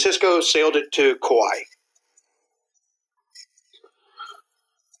San Francisco, sailed it to Kauai.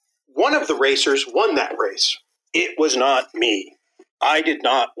 One of the racers won that race. It was not me. I did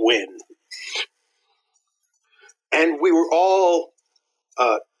not win. And we were all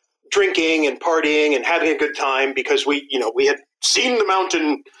drinking and partying and having a good time because we had seen the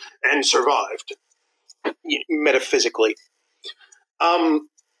mountain and survived, metaphysically. And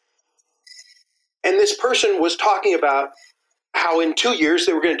this person was talking about how in 2 years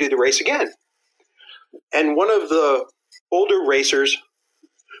they were going to do the race again. And one of the older racers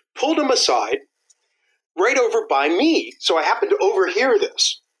pulled him aside right over by me. So I happened to overhear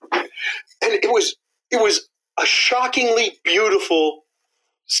this. And it was a shockingly beautiful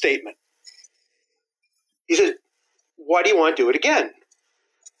statement. He said, why do you want to do it again?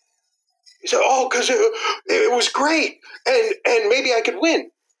 He said, oh, because it was great, and maybe I could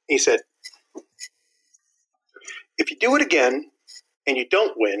win. He said, if you do it again and you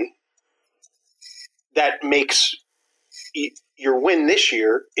don't win, that makes your win this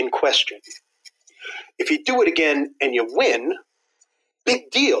year in question. If you do it again and you win, big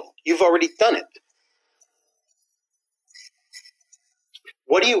deal. You've already done it.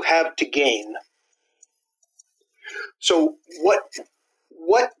 What do you have to gain? So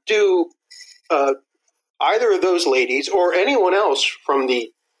what do either of those ladies or anyone else from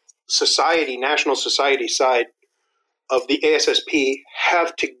the society, National Society side of the ASSP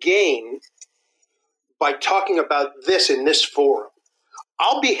have to gain by talking about this in this forum?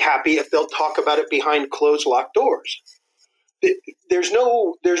 I'll be happy if they'll talk about it behind closed locked doors. There's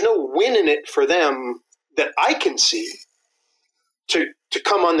no win in it for them that I can see to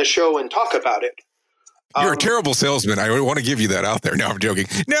come on the show and talk about it. You're a terrible salesman. I want to give you that out there. No, I'm joking.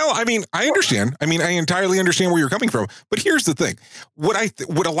 No, I mean, I understand. I mean, I entirely understand where you're coming from. But here's the thing. What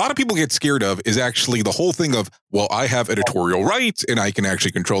a lot of people get scared of is actually the whole thing of, well, I have editorial rights and I can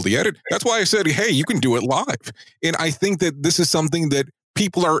actually control the edit. That's why I said, hey, you can do it live. And I think that this is something that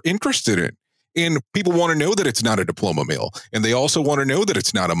people are interested in. And people want to know that it's not a diploma mill. And they also want to know that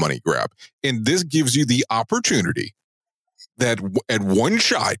it's not a money grab. And this gives you the opportunity that at one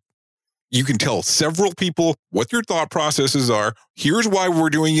shot, you can tell several people what your thought processes are. Here's why we're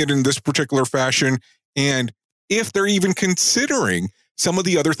doing it in this particular fashion. And if they're even considering some of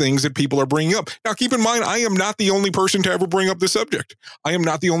the other things that people are bringing up. Now, keep in mind, I am not the only person to ever bring up the subject. I am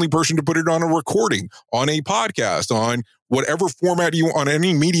not the only person to put it on a recording, on a podcast, on whatever format on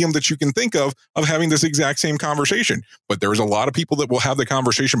any medium that you can think of having this exact same conversation. But there's a lot of people that will have the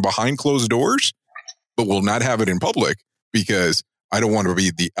conversation behind closed doors, but will not have it in public because I don't want to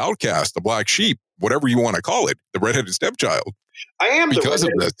be the outcast, the black sheep, whatever you want to call it, the redheaded stepchild. I am because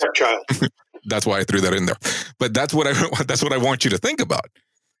the redheaded stepchild. That's why I threw that in there. But that's what I want you to think about.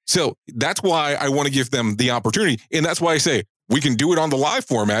 So that's why I want to give them the opportunity. And that's why I say we can do it on the live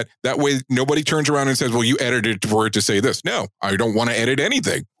format. That way nobody turns around and says, well, you edited for it to say this. No, I don't want to edit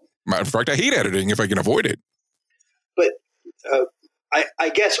anything. Matter of fact, I hate editing if I can avoid it. But I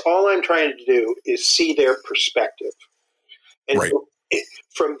guess all I'm trying to do is see their perspective. And right.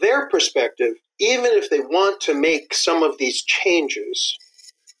 From their perspective, even if they want to make some of these changes,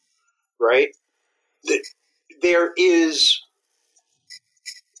 right, there is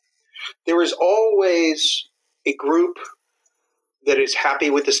always a group that is happy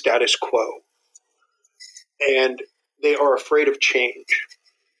with the status quo, and they are afraid of change.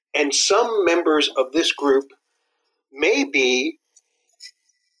 And some members of this group may be,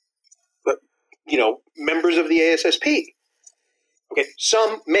 members of the ASSP. Okay,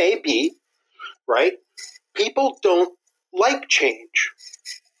 some may be, right? People don't like change.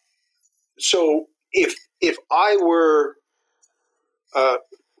 So if I were,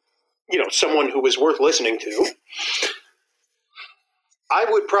 someone who was worth listening to, I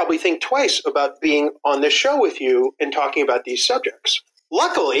would probably think twice about being on this show with you and talking about these subjects.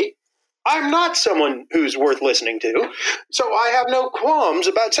 Luckily, I'm not someone who's worth listening to, so I have no qualms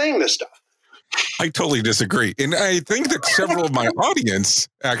about saying this stuff. I totally disagree. And I think that several of my audience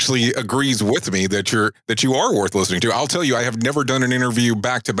actually agrees with me that you are worth listening to. I'll tell you, I have never done an interview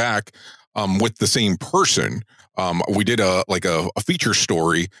back to back with the same person. We did a feature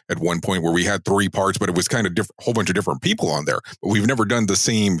story at one point where we had 3 parts, but it was kind of a whole bunch of different people on there. But we've never done the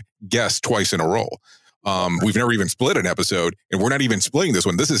same guest twice in a row. We've never even split an episode, and we're not even splitting this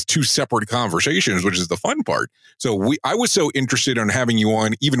one. This is 2 separate conversations, which is the fun part. So I was so interested in having you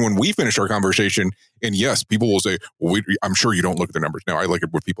on, even when we finish our conversation. And yes, people will say, well, I'm sure you don't look at the numbers. No, I like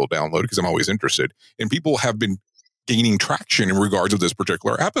it when people download because I'm always interested. And people have been gaining traction in regards of this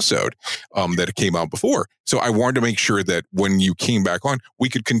particular episode that came out before. So I wanted to make sure that when you came back on, we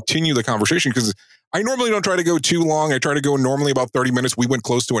could continue the conversation because I normally don't try to go too long. I try to go normally about 30 minutes. We went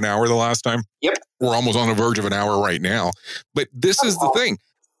close to an hour the last time. Yep. We're almost on the verge of an hour right now. But this is the thing.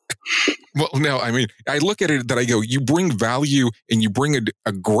 Well, no, I mean, I look at it that I go, you bring value and you bring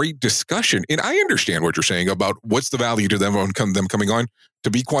a great discussion. And I understand what you're saying about what's the value to them coming on. To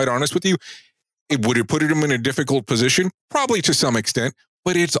be quite honest with you, would it put them in a difficult position? Probably to some extent.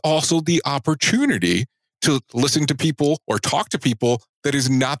 But it's also the opportunity to listen to people or talk to people that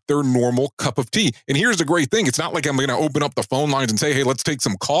is not their normal cup of tea. And here's the great thing. It's not like I'm going to open up the phone lines and say, hey, let's take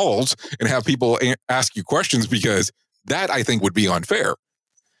some calls and have people ask you questions, because that I think would be unfair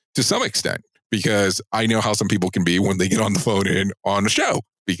to some extent, because I know how some people can be when they get on the phone and on a show,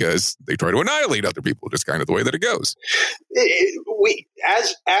 because they try to annihilate other people. Just kind of the way that it goes.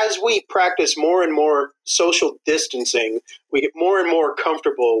 As we practice more and more social distancing, we get more and more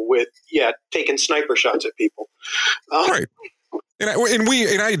comfortable with taking sniper shots at people. Right.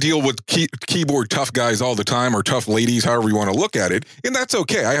 And I deal with keyboard tough guys all the time, or tough ladies, however you want to look at it. And that's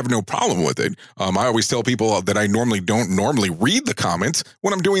okay. I have no problem with it. I always tell people that I don't normally read the comments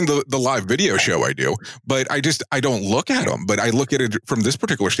when I'm doing the live video show. I do, but I don't look at them. But I look at it from this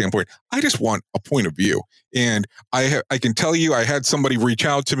particular standpoint. I just want a point of view. And I can tell you, I had somebody reach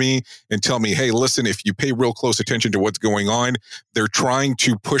out to me and tell me, hey, listen, if you pay real close attention to what's going on, they're trying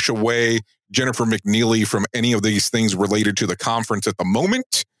to push away Jennifer McNeely from any of these things related to the conference at the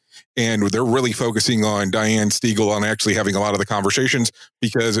moment. And they're really focusing on Diane Stiegel on actually having a lot of the conversations,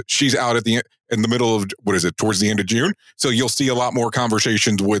 because she's out in the middle of, towards the end of June. So you'll see a lot more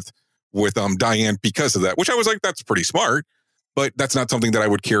conversations with Diane because of that, which I was like, that's pretty smart. but that's not something that I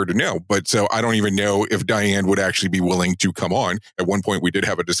would care to know. But so I don't even know if Diane would actually be willing to come on. At one point, we did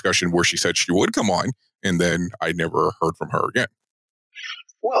have a discussion where she said she would come on, and then I never heard from her again.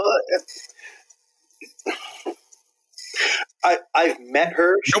 Well, I've met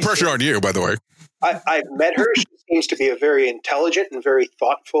her. No pressure on you, by the way. I've met her. She seems to be a very intelligent and very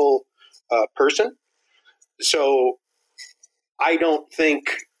thoughtful person. So I don't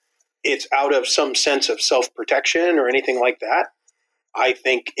think it's out of some sense of self-protection or anything like that. I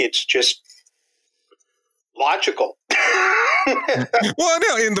think it's just logical. Well,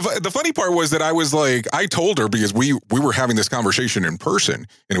 no, and the funny part was that I was like, I told her, because we were having this conversation in person,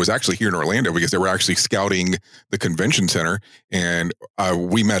 and it was actually here in Orlando because they were actually scouting the convention center, and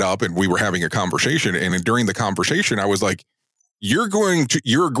we met up and we were having a conversation. And during the conversation, I was like, you're agreeing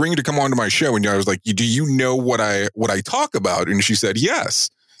to come onto my show. And I was like, do you know what I talk about? And she said, yes.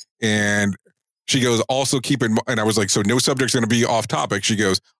 And she goes, also keep in mind, and I was like, so no subject's going to be off topic. She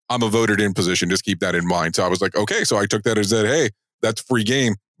goes, I'm a voted in position. Just keep that in mind. So I was like, okay. So I took that as that, hey, that's free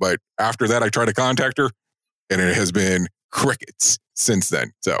game. But after that, I tried to contact her, and it has been crickets since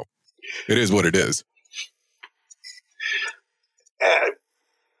then. So it is what it is.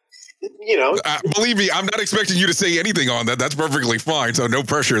 Believe me, I'm not expecting you to say anything on that. That's perfectly fine. So no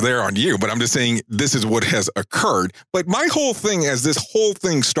pressure there on you. But I'm just saying this is what has occurred. But my whole thing, as this whole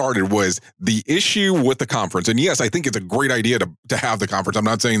thing started, was the issue with the conference. And yes, I think it's a great idea to have the conference. I'm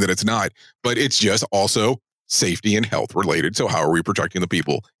not saying that it's not, but it's just also safety and health related. So how are we protecting the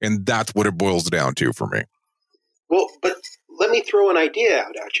people? And that's what it boils down to for me. Well, but let me throw an idea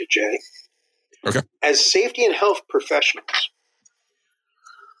out at you, Jay. Okay. As safety and health professionals,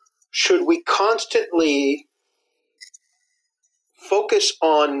 should we constantly focus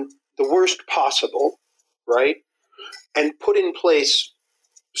on the worst possible, right? And put in place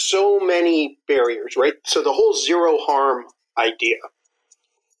so many barriers, right? So the whole zero harm idea.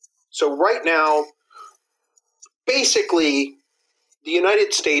 So right now, basically, the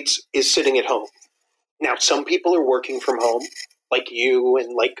United States is sitting at home. Now, some people are working from home, like you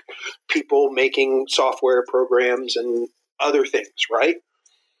and like people making software programs and other things, right?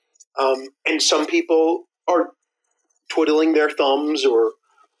 And some people are twiddling their thumbs or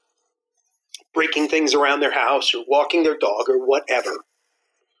breaking things around their house or walking their dog or whatever.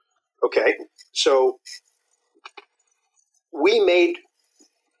 Okay, so we made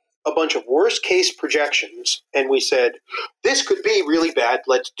a bunch of worst case projections and we said, this could be really bad,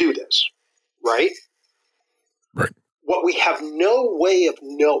 let's do this, right? Right. What we have no way of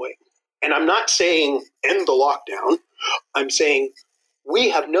knowing, and I'm not saying end the lockdown, I'm saying we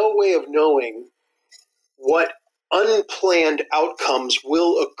have no way of knowing what unplanned outcomes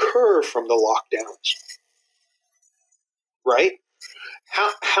will occur from the lockdowns, right?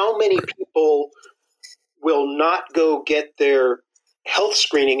 How many people will not go get their health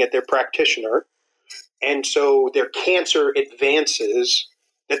screening at their practitioner, and so their cancer advances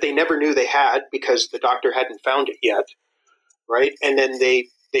that they never knew they had because the doctor hadn't found it yet, right? And then they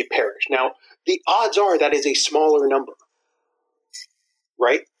perish. Now, the odds are that is a smaller number,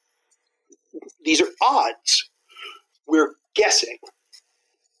 right? These are odds. We're guessing.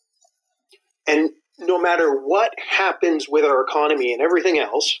 And no matter what happens with our economy and everything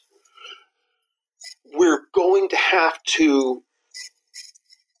else, we're going to have to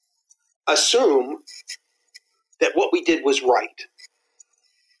assume that what we did was right.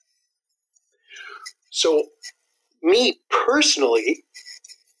 So, me personally,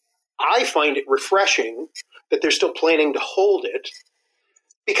 I find it refreshing that they're still planning to hold it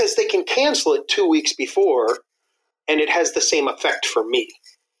because they can cancel it 2 weeks before and it has the same effect for me.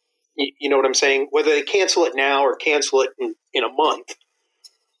 You know what I'm saying? Whether they cancel it now or cancel it in a month,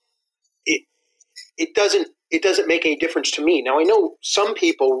 it doesn't make any difference to me. Now, I know some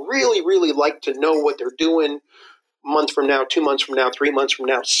people really, really like to know what they're doing a month from now, 2 months from now, 3 months from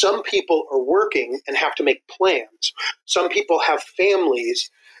now. Some people are working and have to make plans. Some people have families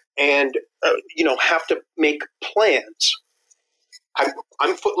and have to make plans.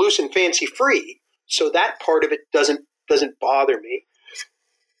 I'm footloose and fancy free, so that part of it doesn't bother me.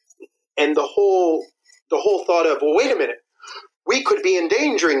 And the whole thought of, well, wait a minute, we could be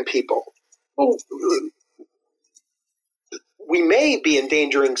endangering people. Well, we may be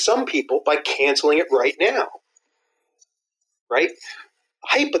endangering some people by canceling it right now, right?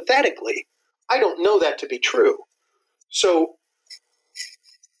 Hypothetically, I don't know that to be true. So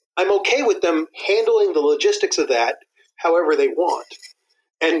I'm okay with them handling the logistics of that however they want.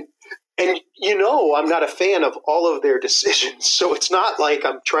 And I'm not a fan of all of their decisions, so it's not like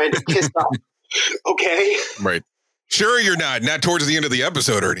I'm trying to kiss off. Okay? Right. Sure you're not towards the end of the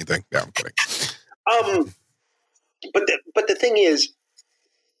episode or anything. No, I'm kidding. But the thing is,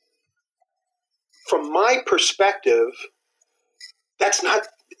 from my perspective,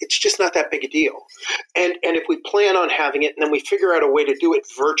 it's just not that big a deal. And if we plan on having it and then we figure out a way to do it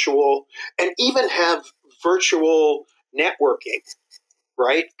virtual and even have virtual networking,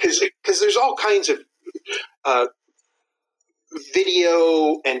 right? Because there's all kinds of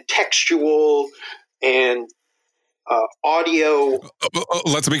video and textual and audio.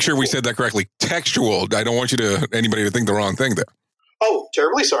 Let's make sure we said that correctly. Textual. I don't want anybody to think the wrong thing there. Oh,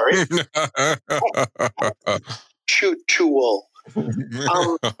 terribly sorry. Tool.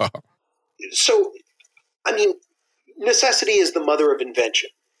 So, I mean, necessity is the mother of invention,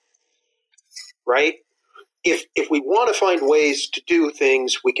 right? If we want to find ways to do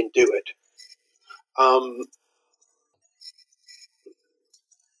things, we can do it.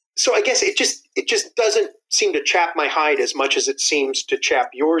 So I guess it just doesn't seem to chap my hide as much as it seems to chap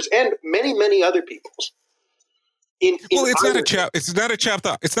yours and many, many other people's. It's not a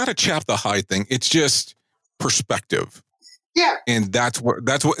chap the hide thing. It's just perspective. Yeah. And that's what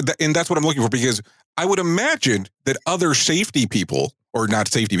I'm looking for, because I would imagine that other safety people, or not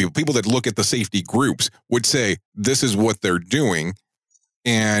safety people that look at the safety groups would say, this is what they're doing.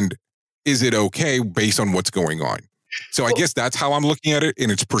 And is it okay based on what's going on? So I guess that's how I'm looking at it in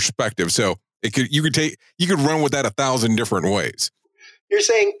its perspective. So you could run with that 1,000 different ways. You're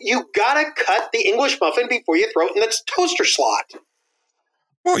saying you gotta cut the English muffin before you throw it in the toaster slot.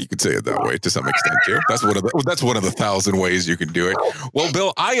 Well, you could say it that way to some extent too. That's one of the 1,000 ways you can do it. Well,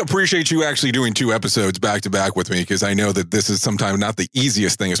 Bill, I appreciate you actually doing 2 episodes back to back with me, because I know that this is sometimes not the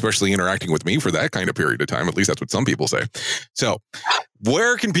easiest thing, especially interacting with me for that kind of period of time. At least that's what some people say. So,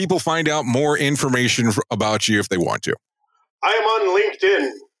 where can people find out more information about you if they want to? I am on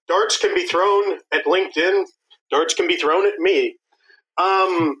LinkedIn. Darts can be thrown at LinkedIn. Darts can be thrown at me.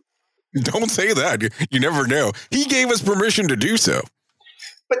 Don't say that. You never know. He gave us permission to do so.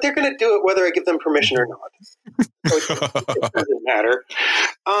 But they're going to do it whether I give them permission or not. So it doesn't matter.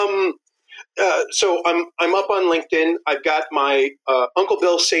 So I'm up on LinkedIn. I've got my Uncle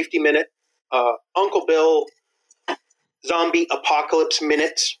Bill Safety Minute, Uncle Bill Zombie Apocalypse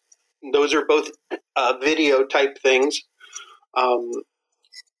Minutes. Those are both video type things.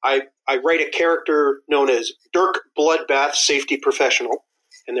 I write a character known as Dirk Bloodbath Safety Professional,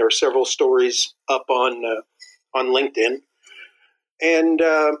 and there are several stories up on LinkedIn. And,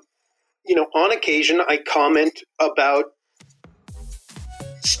 on occasion, I comment about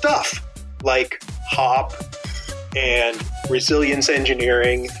stuff like HOP and resilience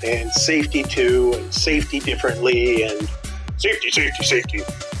engineering and safety 2 and safety differently and safety.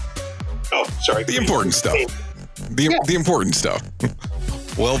 Oh, sorry. The important stuff. The important stuff.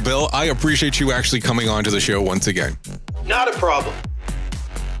 Well, Bill, I appreciate you actually coming on to the show once again. Not a problem.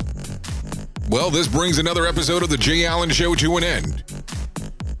 Well, this brings another episode of The Jay Allen Show to an end.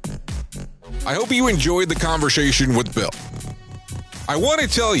 I hope you enjoyed the conversation with Bill. I want to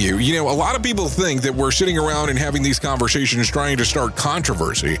tell you, a lot of people think that we're sitting around and having these conversations trying to start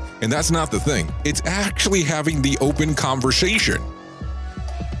controversy, and that's not the thing. It's actually having the open conversation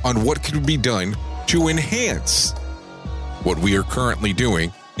on what could be done to enhance what we are currently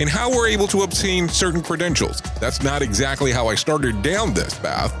doing and how we're able to obtain certain credentials. That's not exactly how I started down this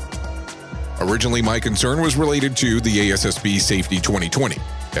path. Originally, my concern was related to the ASSB Safety 2020,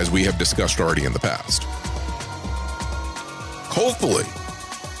 as we have discussed already in the past. Hopefully,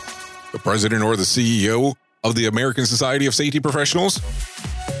 the president or the CEO of the American Society of Safety Professionals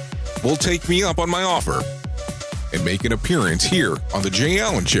will take me up on my offer and make an appearance here on The Jay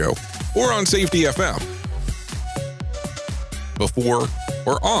Allen Show or on Safety FM before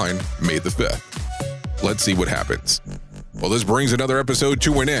or on May the 5th. Let's see what happens. Well, this brings another episode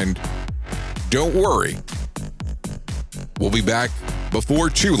to an end. Don't worry. We'll be back before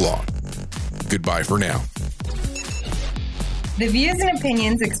too long. Goodbye for now. The views and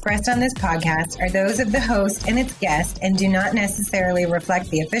opinions expressed on this podcast are those of the host and its guest and do not necessarily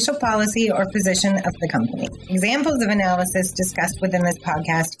reflect the official policy or position of the company. Examples of analysis discussed within this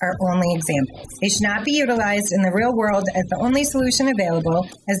podcast are only examples. They should not be utilized in the real world as the only solution available,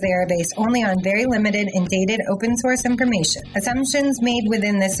 as they are based only on very limited and dated open source information. Assumptions made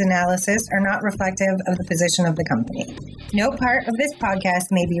within this analysis are not reflective of the position of the company. No part of this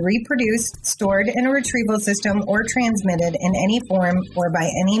podcast may be reproduced, stored in a retrieval system, or transmitted in any form or by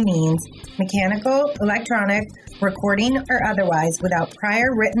any means, mechanical, electronic, recording, or otherwise, without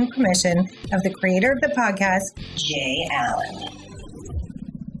prior written permission of the creator of the podcast, Jay Allen.